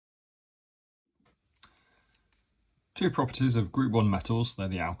Two properties of group 1 metals, they're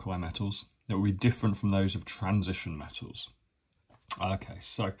the alkali metals, that will be different from those of transition metals. Okay,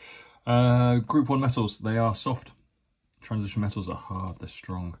 so group 1 metals, they are soft. Transition metals are hard, they're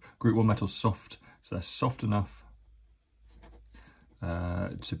strong. Group 1 metals soft, so they're soft enough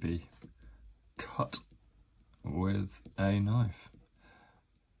to be cut with a knife.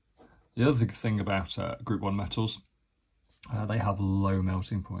 The other thing about group 1 metals, they have low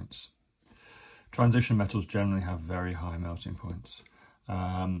melting points. Transition metals generally have very high melting points,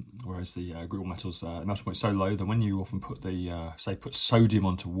 whereas the group 1 metals melting point is so low that when you often put the put sodium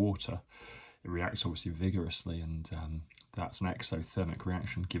onto water, it reacts obviously vigorously, and that's an exothermic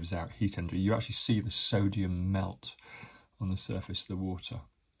reaction, gives out heat energy. You actually see the sodium melt on the surface of the water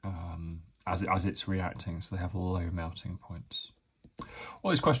as it's reacting, so they have low melting points.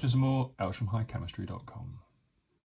 All these questions and more, elshramhighchemistry.com.